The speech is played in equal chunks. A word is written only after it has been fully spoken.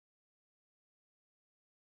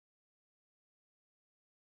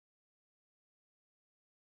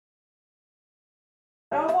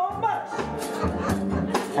I don't want much.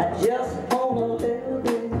 I just want a little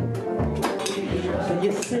bit. Can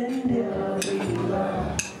you send it?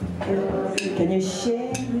 Can you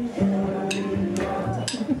share it?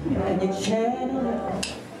 Can you channel it?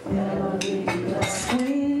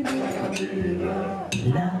 Scream it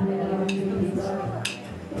loud.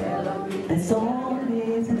 That's all it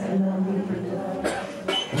is love.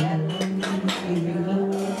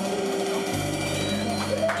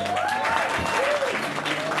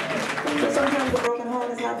 Sometimes a broken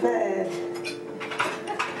heart is not bad.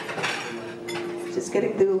 Just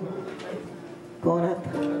getting through, going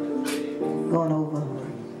up, going over.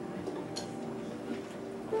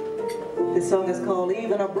 This song is called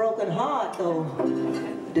Even a Broken Heart, though,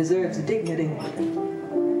 deserves dignity.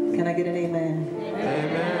 Can I get an amen?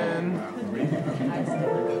 Amen.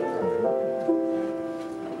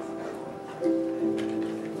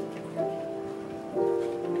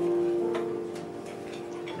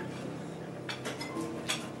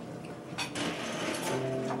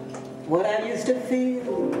 What I used to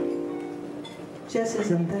feel just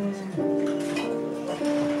isn't there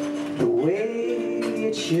the way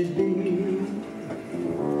it should be.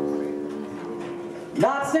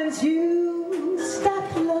 Not since you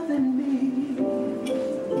stopped loving me.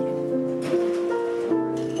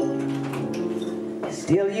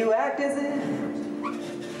 Still you act as if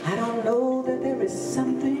I don't know that there is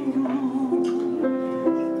something wrong.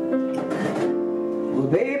 Well,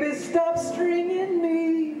 baby, stop stringing me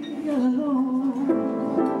alone.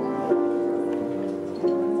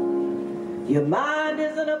 Your mind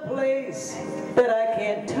isn't a place that I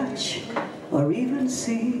can't touch or even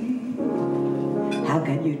see. How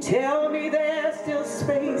can you tell me there's still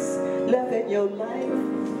space left in your life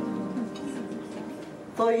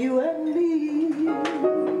for you and me?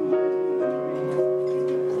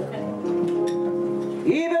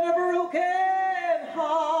 Even a broken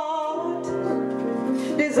heart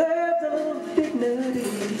deserves a little dignity.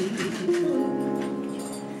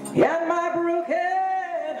 And my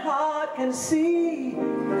broken heart can see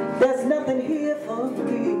there's nothing here for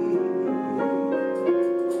me.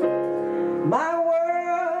 My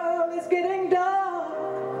world is getting dark,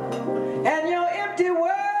 and your empty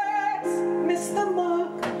words miss the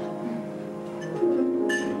mark.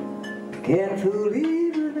 Can't fool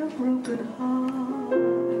even a broken heart.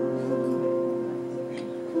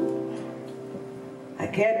 I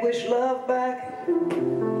can't wish love back,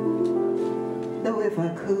 though if I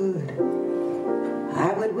could,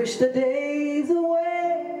 I would wish the days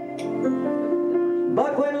away.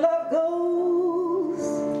 But when love goes,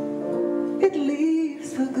 it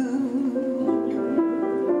leaves for good.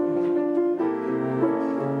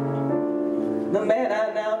 The man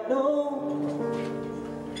I now know,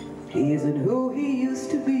 he isn't who he used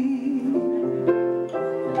to be.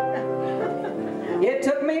 It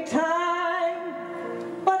took me time,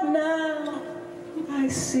 but now I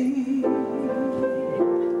see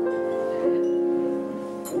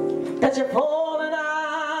that you're falling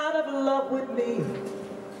out of love with me,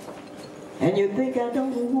 and you think I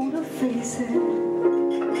don't want to face it.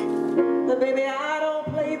 But baby, I don't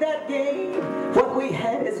play that game. What we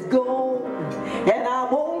had is gone, and I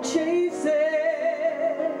won't chase it.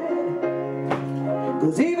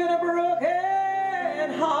 'Cause even a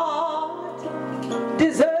broken heart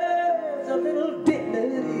deserves a little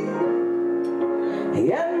dignity.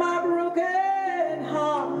 And my broken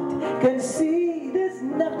heart can see there's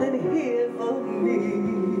nothing here for me.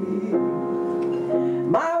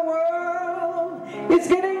 My world is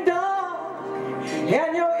getting dark,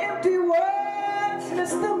 and your empty words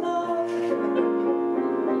miss the mark.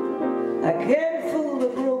 I can't fool a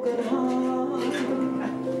broken heart,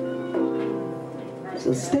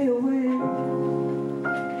 so stay away.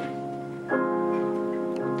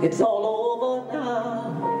 It's all over now.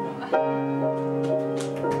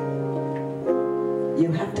 You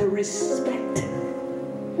have to respect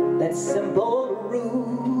that simple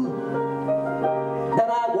rule that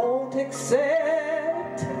I won't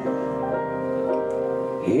accept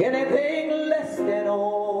anything less than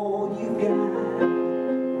all you got.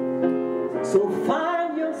 So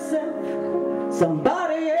find yourself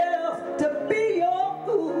somebody else to be your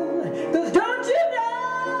fool. 'Cause don't you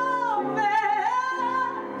know, man,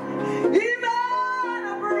 even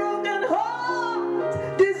a broken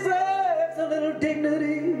heart deserves a little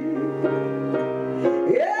dignity.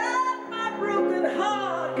 Yeah, my broken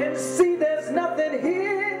heart can see there's nothing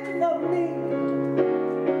here for me.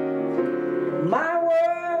 My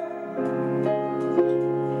world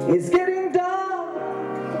is getting dark,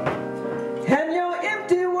 and your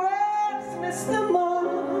empty words miss the mark.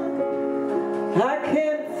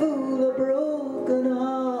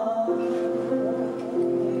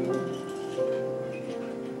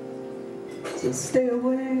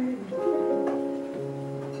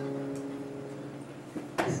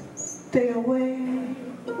 Stay away.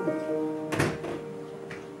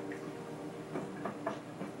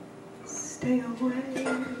 Stay away.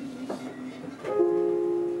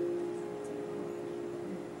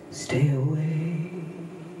 Stay away.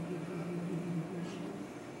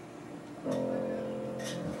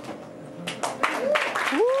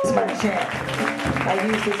 It's my chant. I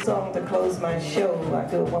use this song to close my show.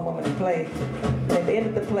 I do a one-woman play. And at the end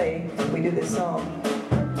of the play, we do this song.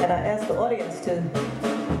 And I ask the audience to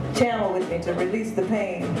channel with me to release the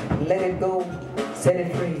pain. Let it go, set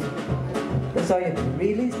it free. That's all you do.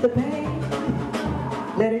 Release the pain.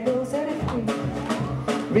 Let it go, set it free.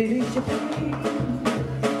 Release your pain.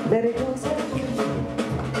 Let it go, set it free.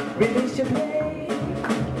 Release your pain.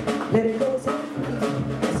 Let it go, set it free.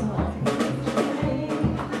 That's all.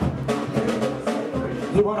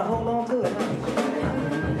 You want to hold on to it, huh?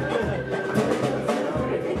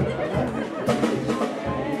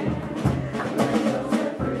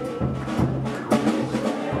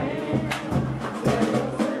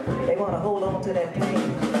 They want to hold on to that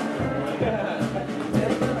pain.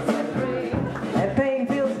 That pain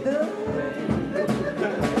feels good.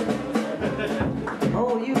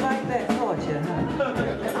 Oh, you like that torture, huh?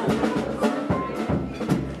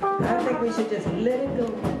 I think we should just let it go.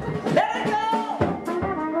 Let it go!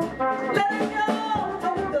 Let it go!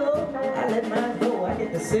 Let it go! I let mine go. I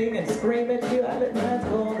get to sing and scream at you. I let mine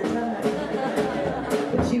go all the time.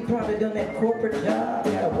 But you probably done that corporate job.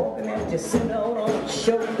 You gotta walk in there with your suit on your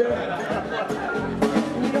shoulder.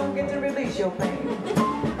 You don't get to release your pain.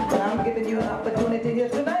 But I'm giving you an opportunity here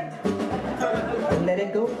tonight. Let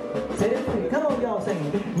it go. Set it